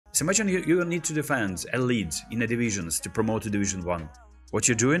So imagine you need to defend a lead in the divisions to promote to Division 1. What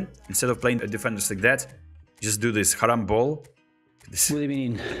you're doing, instead of playing defenders like that, just do this haram ball. What do you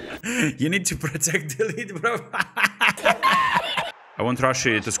mean? You need to protect the lead, bro. I want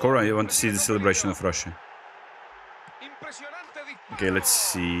Russia to score. I want to see the celebration of Russia. Okay, let's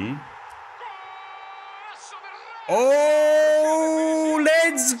see. Oh,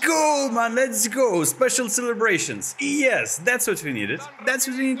 let's go, man. Let's go. Special celebrations. Yes, that's what we needed. That's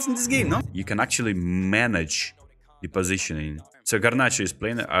what we need in this game, no? You can actually manage the positioning. So Garnacho is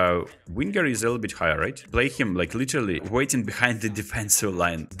playing. Winger is a little bit higher, right? Play him like literally waiting behind the defensive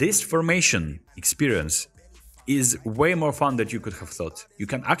line. This formation experience is way more fun than you could have thought. You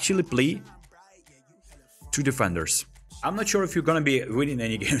can actually play two defenders. I'm not sure if you're gonna be winning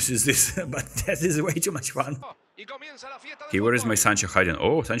any games with this, but that is way too much fun. Okay, where is my Sancho hiding?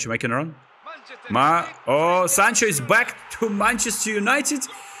 Oh, Sancho making a run. Oh, Sancho is back to Manchester United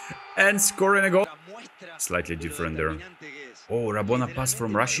and scoring a goal. Slightly different there. Oh, Rabona pass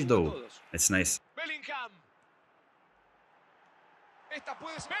from Rashford though. That's nice.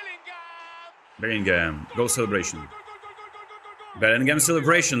 Bellingham, goal celebration. Bellingham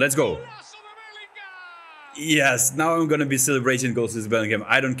celebration, let's go. Yes, now I'm gonna be celebrating goals with Bellingham.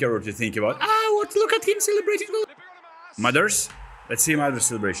 I don't care what you think about. Look at him celebrating goals. Mothers, let's see Mother's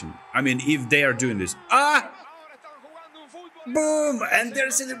celebration. I mean, if they are doing this. Boom! And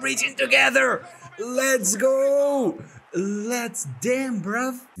they're celebrating together. Let's go. Damn,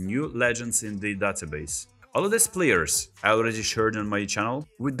 bruv. New legends in the database. All of these players I already shared on my channel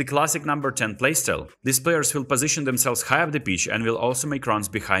with the classic number 10 playstyle. These players will position themselves high up the pitch and will also make runs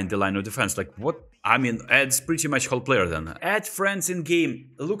behind the line of defense. Like what? I mean, adds pretty much whole player then. Add friends in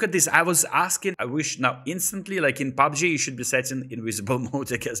game. Look at this. I was asking, I wish now instantly, like in PUBG, you should be setting invisible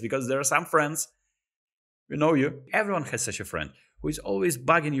mode, I guess, because there are some friends who know you. Everyone has such a friend who is always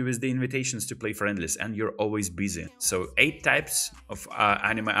bugging you with the invitations to play friendlies, and you're always busy. So 8 types of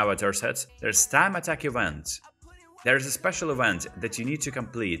anime avatar sets. There's time attack event. There's a special event that you need to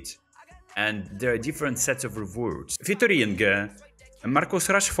complete, and there are different sets of rewards. Featuring Marcus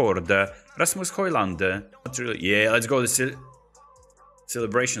Rashford, Rasmus Højlund. Yeah, let's go.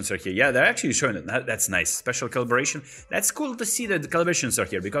 Celebrations are here. Yeah, they're actually showing it. That's nice. Special calibration. That's cool to see that the calibrations are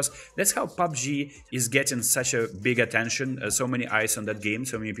here, because that's how PUBG is getting such a big attention. So many eyes on that game.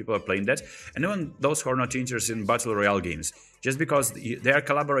 So many people are playing that. And even those who are not interested in Battle Royale games, just because they are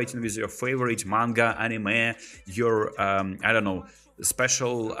collaborating with your favorite manga, anime, your, I don't know,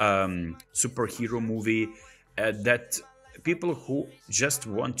 special superhero movie, that people who just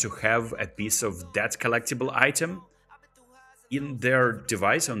want to have a piece of that collectible item in their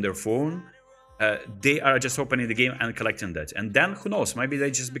device, on their phone, they are just opening the game and collecting that. And then, who knows, maybe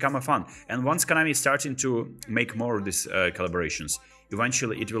they just become a fan. And once Konami is starting to make more of these collaborations,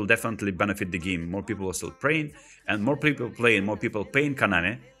 eventually it will definitely benefit the game. More people are still playing, and more people play, and more people pay in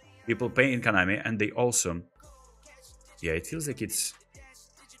Konami. People pay in Konami, and they also... Yeah, it feels like it's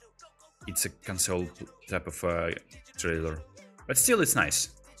a console type of trailer. But still, it's nice.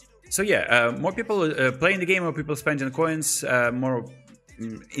 So yeah, more people playing the game, more people spending coins, more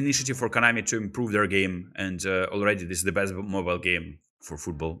initiative for Konami to improve their game, and already this is the best mobile game for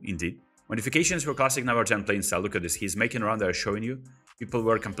football, indeed. Modifications for classic number 10 playing style. Look at this, he's making around there, showing you. People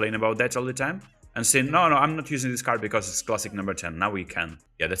were complaining about that all the time and saying, no, I'm not using this card because it's classic number 10. Now we can.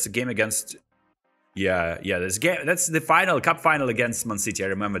 Yeah, that's a game against... Yeah, that's the final, cup final against Man City. I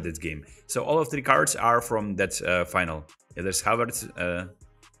remember that game. So all of 3 cards are from that final. Yeah, there's Havertz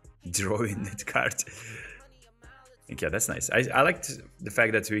drawing that card. Yeah, that's nice. I liked the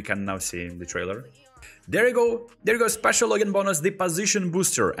fact that we can now see the trailer. There you go. There you go. Special login bonus, the position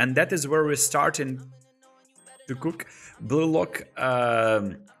booster. And that is where we're starting to cook Blue Lock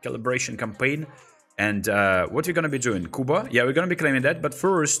calibration campaign. And what we're going to be doing? Kuba. Yeah, we're going to be claiming that. But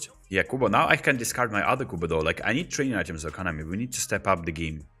first, yeah, Kuba. Now I can discard my other Kuba though. Like, I need training items, Konami. We need to step up the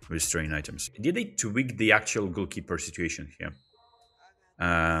game with training items. Did they tweak the actual goalkeeper situation here?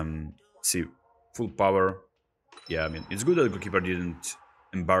 See, full power. Yeah, I mean, it's good that the goalkeeper didn't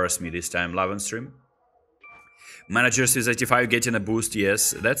embarrass me this time live on stream. Managers is 85 getting a boost.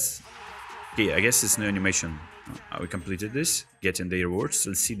 Yes, that's okay. I guess it's new animation. We completed this, getting the rewards.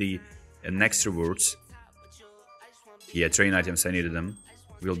 Let's see the next rewards. Yeah, train items, I needed them.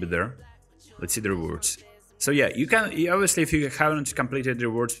 Will be there. Let's see the rewards. So yeah, you can obviously, if you haven't completed the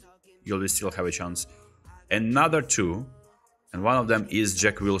rewards, you'll still have a chance. Another 2. And one of them is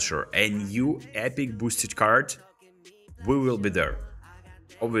Jack Wilshere, a new epic boosted card. We will be there.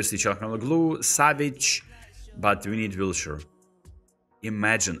 Obviously, Çalhanoğlu, Savage, but we need Wilshere.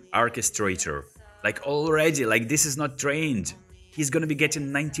 Imagine, Orchestrator. Like already, like this is not trained. He's gonna be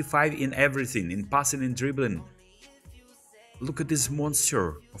getting 95 in everything, in passing and dribbling. Look at this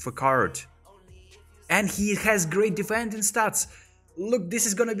monster of a card. And he has great defending stats. Look, this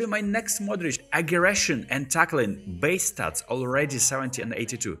is gonna be my next Modric. Aggression and tackling, base stats already 70 and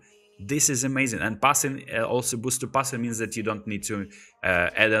 82. This is amazing. And passing, also boost to passing means that you don't need to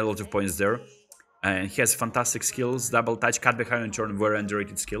add a lot of points there. And he has fantastic skills. Double touch, cut behind and turn, very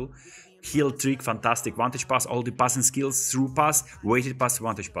underrated skill. Heel trick, fantastic. Vantage pass, all the passing skills. Through pass, weighted pass,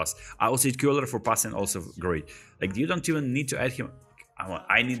 vantage pass. I also hit curler for passing, also great. Like, you don't even need to add him.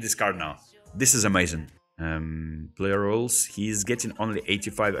 I need this card now. This is amazing. Player roles, he's getting only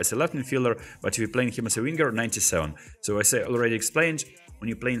 85 as a left midfielder, but if you're playing him as a winger, 97. So as I already explained, when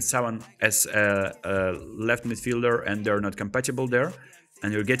you're playing someone as a left midfielder and they're not compatible there,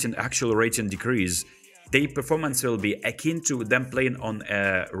 and you're getting actual rating decrease, their performance will be akin to them playing on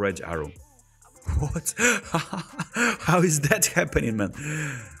a red arrow. What? How is that happening, man?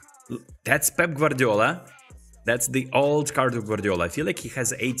 That's Pep Guardiola. That's the old card of Guardiola. I feel like he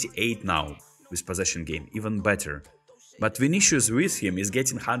has 88 now with possession game, even better. But Vinicius with him is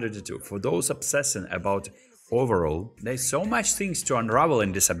getting 102. For those obsessing about overall, there's so much things to unravel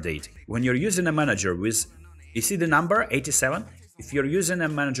in this update. When you're using a manager with, you see the number 87? If you're using a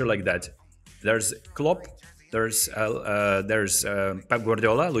manager like that, there's Klopp, there's Pep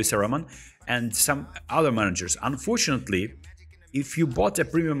Guardiola, Luis Roman, and some other managers. Unfortunately, if you bought a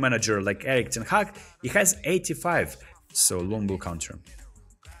premium manager like Erik ten Hag, he has 85. So long will counter.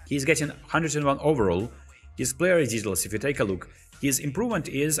 He's getting 101 overall. His player details, if you take a look, his improvement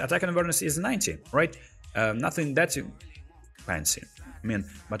is attack and awareness is 90, right? Nothing that fancy. I mean,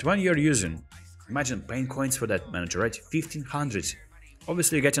 but when you're using, imagine paying coins for that manager, right? 1500.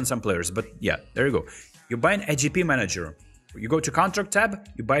 Obviously, you're getting some players, but yeah, there you go. You're buying a GP manager. You go to contract tab,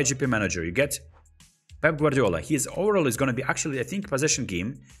 you buy a GP manager. You get Pep Guardiola. His overall is going to be actually, I think, possession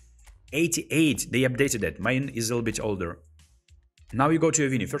game 88. They updated it. Mine is a little bit older. Now you go to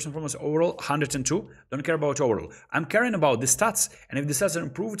Vini. First and foremost, overall 102. Don't care about overall. I'm caring about the stats, and if the stats are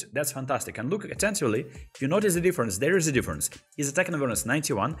improved, that's fantastic. And look attentively. If you notice the difference, there is a difference. His attack and awareness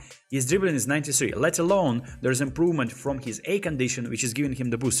 91. His dribbling is 93. Let alone there's improvement from his A condition, which is giving him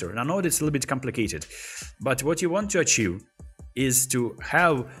the booster. And I know it's a little bit complicated, but what you want to achieve is to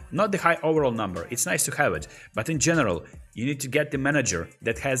have not the high overall number. It's nice to have it, but in general, you need to get the manager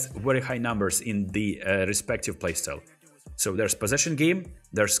that has very high numbers in the respective playstyle. So there's possession game,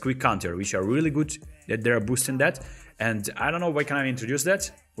 there's quick counter, which are really good that they're boosting that. And I don't know why can I introduce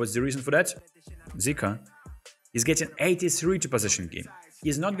that. What's the reason for that? Zico is getting 83 to possession game.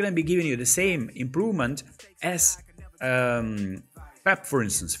 He's not going to be giving you the same improvement as Pep, for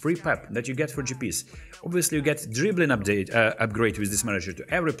instance, free Pep that you get for GPs. Obviously, you get dribbling upgrade with this manager to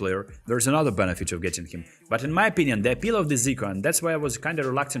every player. There's another benefit of getting him. But in my opinion, the appeal of the Zico, and that's why I was kind of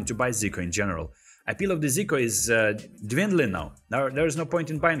reluctant to buy Zico in general. Appeal of the Zico is dwindling now. There is no point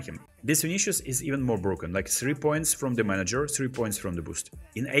in buying him. This Vinicius is even more broken, like 3 points from the manager, 3 points from the boost.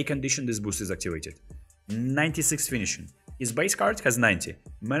 In A condition, this boost is activated. 96 finishing. His base card has 90.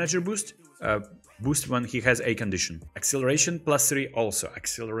 Manager boost, boost when he has A condition. Acceleration +3 also.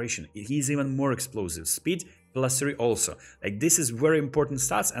 Acceleration, he's even more explosive. Speed +3 also. Like, this is very important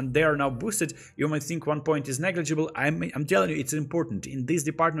stats, and they are now boosted. You might think 1 point is negligible. I'm telling you, it's important. In this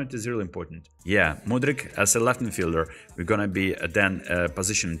department, it's really important. Yeah, Modric as a left midfielder, we're gonna be then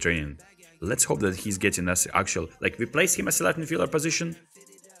position training. Let's hope that he's getting us actual, like, we place him as a left midfielder position.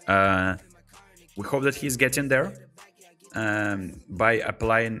 We hope that he's getting there by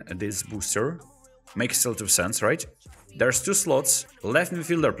applying this booster. Makes a lot of sense, right? There's 2 slots. Left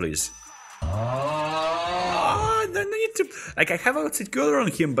midfielder, please. I don't need to, like, I have a outside curler on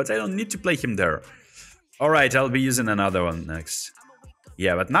him, but I don't need to play him there. Alright, I'll be using another one next.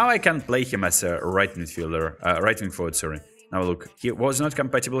 Yeah, but now I can play him as a right midfielder, right wing forward, sorry. Now look, he was not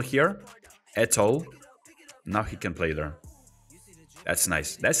compatible here at all. Now he can play there. That's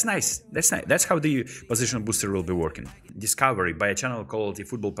nice. That's nice. That's nice. That's how the position booster will be working. Discovery by a channel called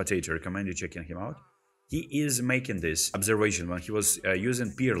eFootball Potato. Recommend you checking him out. He is making this observation when he was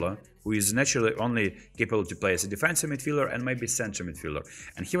using Pirlo, who is naturally only capable to play as a defensive midfielder and maybe center midfielder.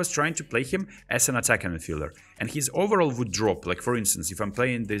 And he was trying to play him as an attacking midfielder. And his overall would drop. Like, for instance, if I'm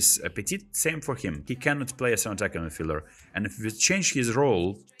playing this Petit, same for him. He cannot play as an attacking midfielder. And if we change his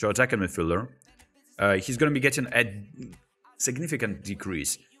role to attacking midfielder, he's going to be getting a significant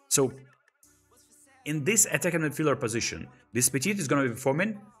decrease. So, in this attacking midfielder position, this Petit is going to be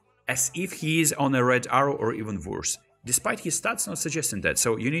performing as if he is on a red arrow or even worse, despite his stats not suggesting that.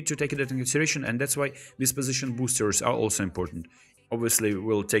 So you need to take it into consideration, and that's why these position boosters are also important. Obviously,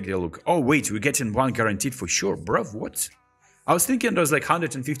 we'll take a look. Oh wait, we're getting 1 guaranteed for sure, bruv, what? I was thinking there's like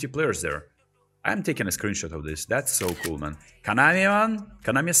 150 players there. I'm taking a screenshot of this. That's so cool, man. Kanami-man?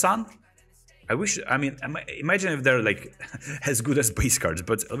 Kanami-san? Imagine if they're like as good as base cards,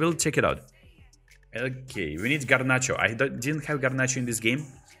 but we'll check it out. Okay, we need Garnacho. I didn't have Garnacho in this game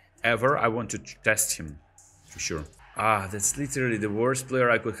ever. I want to test him for sure. Ah, that's literally the worst player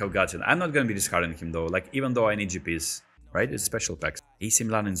I could have gotten. I'm not gonna be discarding him though, like even though I need GPs, right? It's special packs. AC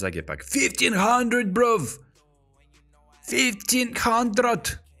Milan Inzaghi pack. 1500, bruv!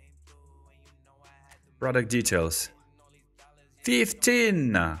 1500! Product details.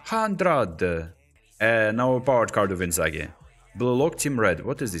 1500! Now a powered card of Inzaghi. Blue Lock Team Red.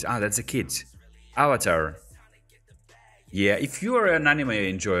 What is this? Ah, that's a kid. Avatar. Yeah, if you are an anime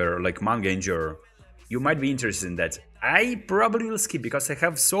enjoyer, like manga enjoyer, you might be interested in that. I probably will skip because I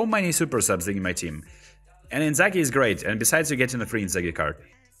have so many super subs in my team. And Inzaghi is great, and besides you're getting a free Inzaghi card.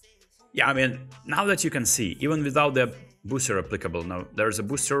 Yeah, I mean, now that you can see, even without the booster applicable, now there's a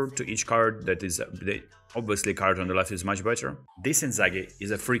booster to each card that is, obviously card on the left is much better. This Inzaghi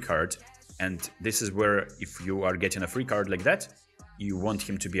is a free card, and this is where if you are getting a free card like that, you want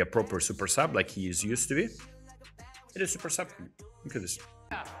him to be a proper super sub like he is used to be. It is super sub. Look at this.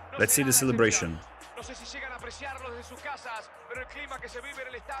 Let's see the celebration.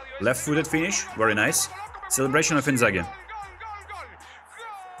 Left-footed finish, very nice. Celebration of Inzaghi.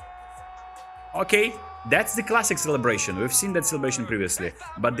 Okay, that's the classic celebration. We've seen that celebration previously,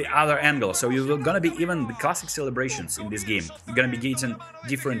 but the other angle. So you're gonna be even the classic celebrations in this game. You're gonna be getting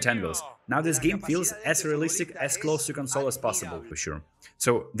different angles. Now this game feels as realistic, as close to console as possible, for sure.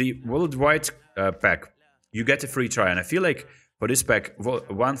 So the worldwide pack, you get a free try, and I feel like for this pack,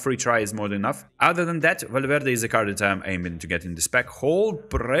 one free try is more than enough. Other than that, Valverde is a card that I'm aiming to get in this pack. Hold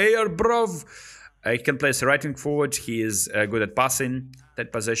prayer, bruv! He can play as a right wing forward. He is good at passing.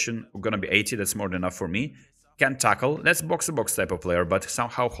 That possession, we're gonna be 80. That's more than enough for me. Can tackle. That's box-to-box type of player, but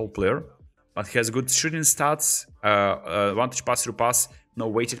somehow whole player. But he has good shooting stats. Advantage pass through pass. No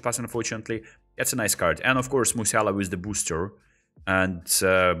weighted pass, unfortunately. That's a nice card. And of course, Musiala with the booster and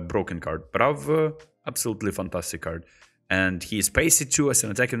broken card. Bravo, absolutely fantastic card. And he is pacey too as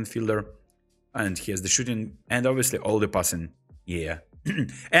an attacking midfielder. And he has the shooting and obviously all the passing. Yeah.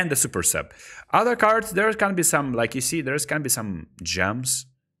 And the super sub. Other cards, there can be some, like you see, there can be some gems.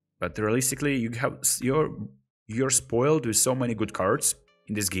 But realistically, you're spoiled with so many good cards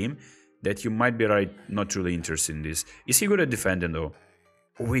in this game that you might be not really interested in this. Is he good at defending though?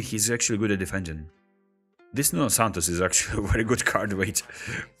 Oh wait, he's actually good at defending. This Nuno Santos is actually a very good card. Wait,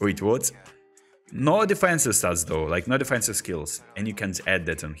 what? No defensive stats though, like no defensive skills. And you can't add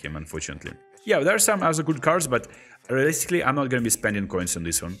that on him, unfortunately. Yeah, there are some other good cards, but realistically, I'm not going to be spending coins on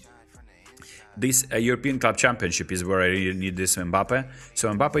this one. This European Club Championship is where I really need this Mbappe.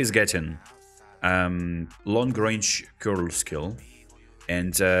 So Mbappe is getting long range curl skill.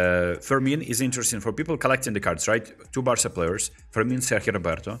 And Fermin is interesting for people collecting the cards, right? Two Barca players, Fermin, Sergio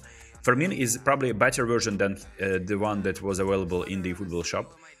Roberto. Fermin is probably a better version than the one that was available in the football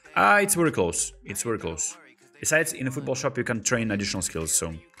shop. It's very close. It's very close. Besides, in a football shop, you can train additional skills.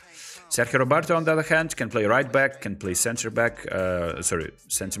 So Sergio Roberto, on the other hand, can play right back, can play center back,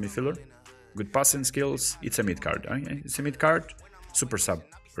 center midfielder. Good passing skills. It's a mid card. It's a mid card. Super sub.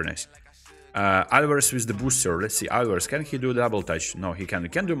 Very nice. Alvarez with the booster. Let's see. Alvarez, can he do double touch? No, he can. He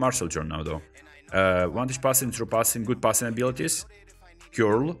can do Marcel turn now, though. Vantage passing, through passing, good passing abilities.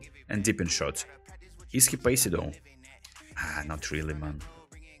 Curl and deep in shot. Is he pacey, though? Not really, man.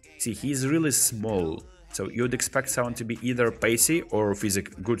 See, he's really small. So you'd expect someone to be either pacey or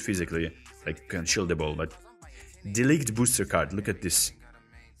good physically, like can shield the ball. But Delict booster card, look at this.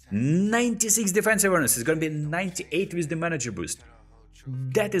 96 defense awareness, it's gonna be 98 with the manager boost.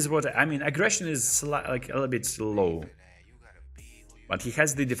 That is what, I mean, aggression is like a little bit low. But he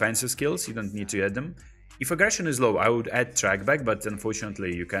has the defensive skills, you don't need to add them. If aggression is low, I would add trackback, but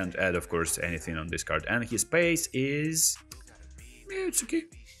unfortunately you can't add, of course, anything on this card. And his pace is... yeah, it's okay.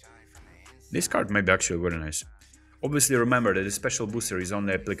 This card might be actually very nice. Obviously remember that the special booster is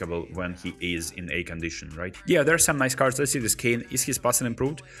only applicable when he is in A condition, right? Yeah, there are some nice cards. Let's see this Kane. Is his passing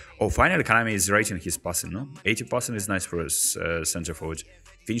improved? Oh, finally Kanami is rating his passing, no? 80 passing is nice for us, center forward.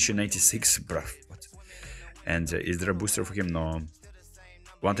 Finishing 86, bruh. What? And is there a booster for him? No.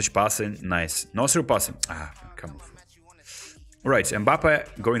 Vantage passing, nice. No through passing. Come on. Alright,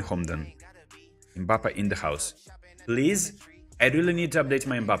 Mbappe going home then. Mbappe in the house. Please. I really need to update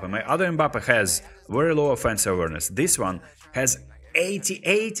my Mbappe. My other Mbappe has very low offensive awareness. This one has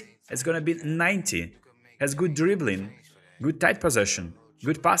 88. It's gonna be 90. Has good dribbling, good tight possession,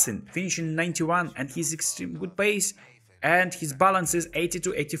 good passing, finishing 91, and he's extreme good pace. And his balance is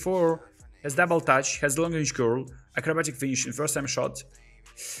 82, 84. Has double touch, has long range curl, Acrobatic finishing, first time shot.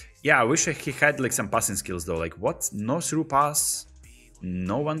 Yeah, I wish he had like some passing skills though. Like what? No through pass,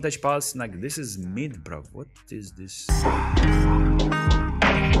 no one touch pass. Like this is mid, bro. What is this?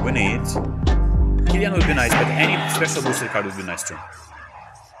 We need. Kylian would be nice, but any special boosted card would be nice too.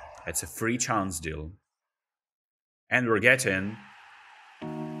 It's a free chance deal. And we're getting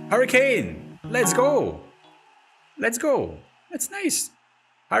Hurricane. Let's go. Let's go. That's nice.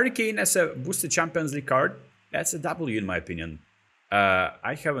 Hurricane as a boosted Champions League card. That's a W in my opinion.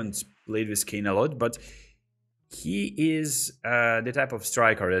 I haven't played with Kane a lot, but he is the type of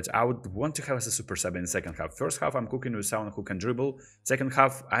striker that I would want to have as a super sub in the second half. First half, I'm cooking with someone who can dribble. Second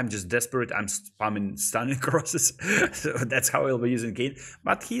half, I'm just desperate. I'm spamming stunning crosses. So that's how I'll be using Kane.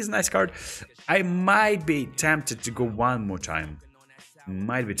 But he's a nice card. I might be tempted to go one more time.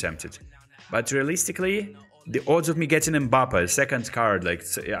 Might be tempted. But realistically, the odds of me getting Mbappe, second card, like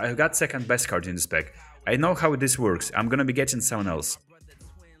I got second best card in this pack. I know how this works. I'm gonna be getting someone else.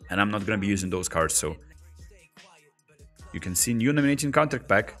 And I'm not gonna be using those cards, so... You can see new nominating contract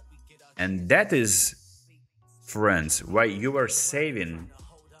pack. And that is, friends, why you are saving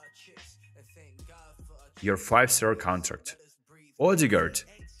your 5-star contract. Odegaard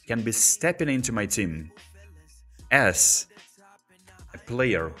can be stepping into my team as a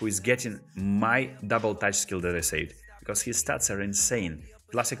player who is getting my double touch skill that I saved. Because his stats are insane.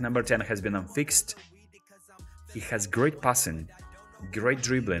 Classic number 10 has been unfixed. He has great passing, great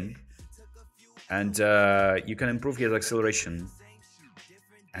dribbling, and you can improve his acceleration.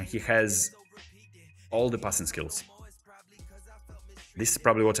 And he has all the passing skills. This is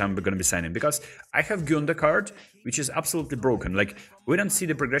probably what I'm going to be signing, because I have Gundogan card, which is absolutely broken. Like, we don't see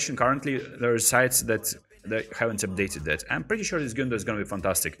the progression currently. There are sites that haven't updated that. I'm pretty sure this Gundogan is going to be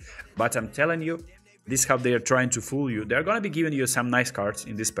fantastic. But I'm telling you, this is how they are trying to fool you. They're going to be giving you some nice cards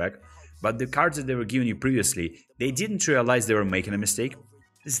in this pack. But the cards that they were giving you previously, they didn't realize they were making a mistake.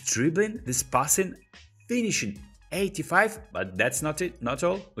 This dribbling, this passing, finishing, 85, but that's not it, not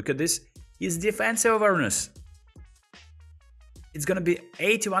all. Look at this, his defensive awareness. It's gonna be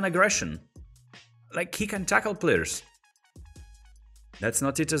 81 aggression. Like, he can tackle players. That's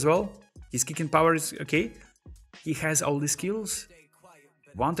not it as well. His kicking power is okay. He has all the skills.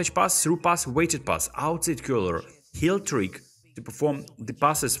 One touch pass, through pass, weighted pass, outside curler, heel trick, to perform the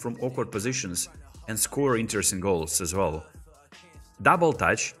passes from awkward positions and score interesting goals as well. Double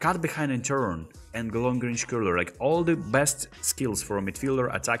touch, cut behind and turn, and long range curler, like all the best skills for a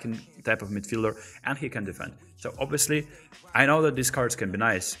midfielder, attacking type of midfielder, and he can defend. So obviously, I know that these cards can be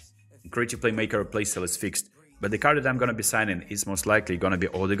nice. Creative playmaker playstyle is fixed, but the card that I'm gonna be signing is most likely gonna be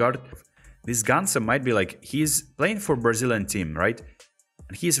Odegaard. This Ganso might be like, he's playing for Brazilian team, right?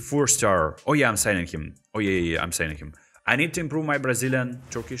 And he's a 4-star. Oh yeah, I'm signing him. Oh yeah, I'm signing him. I need to improve my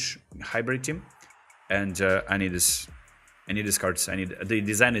Brazilian-Turkish hybrid team, and I need this cards. The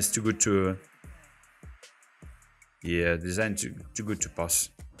design is too good to. Yeah, design too good to pass.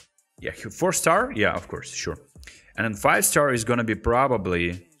 Yeah, 4-star. Yeah, of course, sure. And then 5-star is gonna be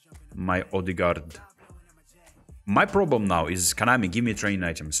probably my Odegaard. My problem now is Konami, give me training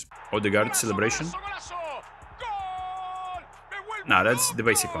items. Odegaard celebration. Nah, that's the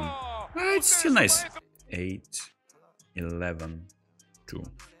basic one. It's still nice. 8. 11, 2.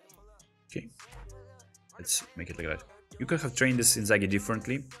 Okay, let's make it like that. You could have trained this Inzaghi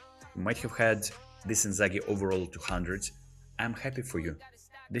differently. You might have had this Inzaghi overall 200. I'm happy for you.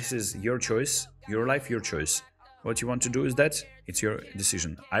 This is your choice, your life, your choice. What you want to do is that, it's your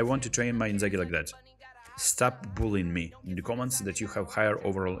decision. I want to train my Inzaghi like that. Stop bullying me in the comments that you have higher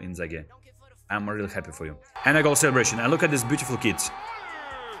overall Inzaghi. I'm really happy for you. And a goal celebration. And look at this beautiful kit.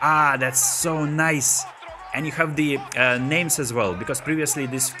 Ah, that's so nice. And you have the names as well, because previously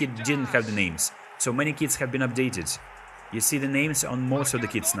this kit didn't have the names. So many kits have been updated. You see the names on most of the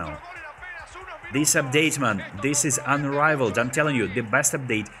kits now. This update, man, this is unrivaled. I'm telling you, the best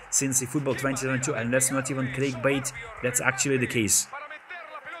update since eFootball 2022, and that's not even clickbait, that's actually the case.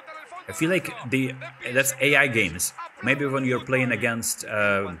 I feel like that's AI games. Maybe when you're playing against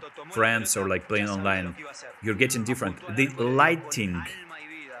friends or like playing online, you're getting different. The lighting,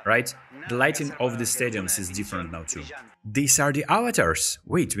 right? The lighting of the stadiums is different now too. These are the avatars.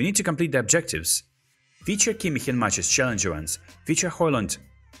 Wait, we need to complete the objectives. Feature Kimmich in matches, challenge events. Feature Haaland.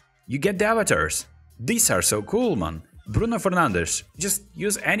 You get the avatars. These are so cool, man. Bruno Fernandes. Just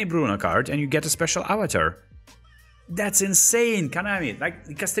use any Bruno card and you get a special avatar. That's insane, Konami. Like,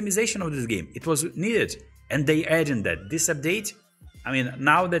 the customization of this game, it was needed. And they added that. This update, I mean,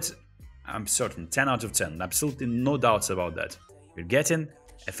 now that I'm certain, 10 out of 10. Absolutely no doubts about that. You're getting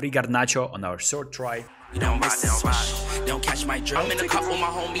a free Garnacho on our short try. Don't catch my drill. I'm in a cut with my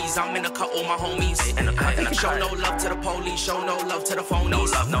homies. I'm in a cut with my homies. Show no love to the police. Show no love to the phonies. No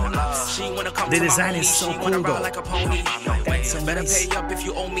love, no love. She wanna come. The design is so cool though. Like a pony. That's amazing.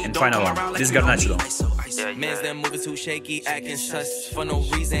 And final one. This is Garnacho though. Man's them moving too shaky, acting sus for no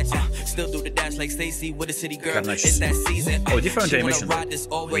reason. Still do the dash like Stacy with a city girl. It's that season. Oh, different animation.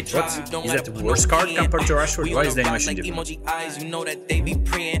 Wait, what? Is that the worst card compared to Rashford? Why is the animation different?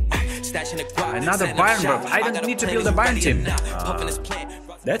 Another Bayern, bro. I don't need to build a Bayern team.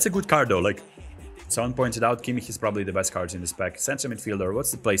 That's a good card though. Like someone pointed out, Kimmich is probably the best card in this pack. Center midfielder.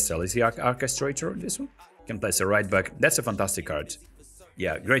 What's the playstyle? Is he orchestrator? This one can place a right back. That's a fantastic card.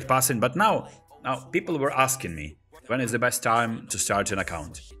 Yeah, great passing. But now people were asking me when is the best time to start an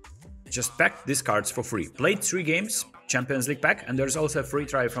account. Just pack these cards for free. Played 3 games, Champions League pack, and there's also a free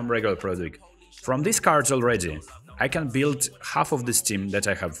try from regular Pro League. From these cards already, I can build half of this team that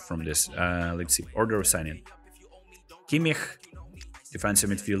I have from this. Let's see, order of signing. Kimmich, defensive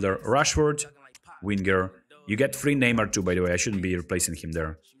midfielder. Rashford, winger. You get free Neymar too, by the way. I shouldn't be replacing him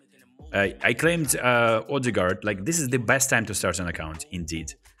there. I claimed Odegaard. Like, this is the best time to start an account,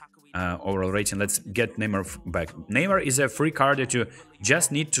 indeed. Overall rating, let's get Neymar back. Neymar is a free card that you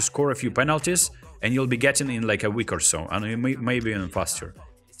just need to score a few penalties, and you'll be getting in like a week or so, and maybe even faster.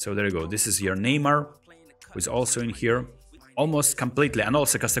 So there you go. This is your Neymar, who is also in here, almost completely. And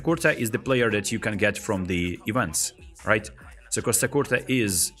also Costa Curta is the player that you can get from the events, right? So Costa Curta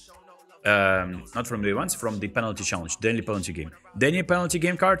is not from the events, from the penalty challenge, daily penalty game. Daily penalty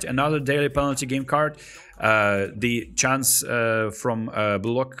game card, another daily penalty game card. The chance from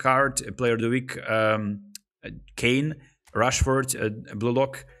Blue Lock card, player of the week, Kane, Rashford, Blue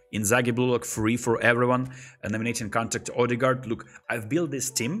Lock, Inzaghi Blue Lock free for everyone. Nominating contact Odegaard. Look, I've built this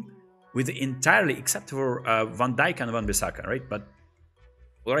team with entirely, except for Van Dijk and Van Bissaka, right? But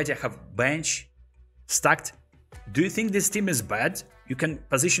already I have bench stacked. Do you think this team is bad? You can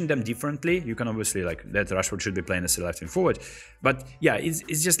position them differently. You can obviously, like, that Rashford should be playing as a left and forward. But yeah, it's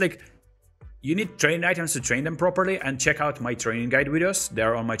just like, you need training items to train them properly, and check out my training guide videos. They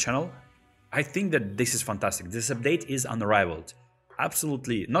are on my channel. I think that this is fantastic. This update is unrivaled.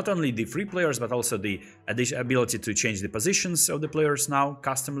 Absolutely. Not only the free players, but also the ability to change the positions of the players now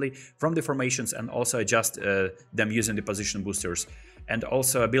customly from the formations, and also adjust them using the position boosters, and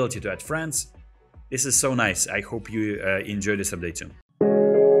also ability to add friends. This is so nice. I hope you enjoy this update too.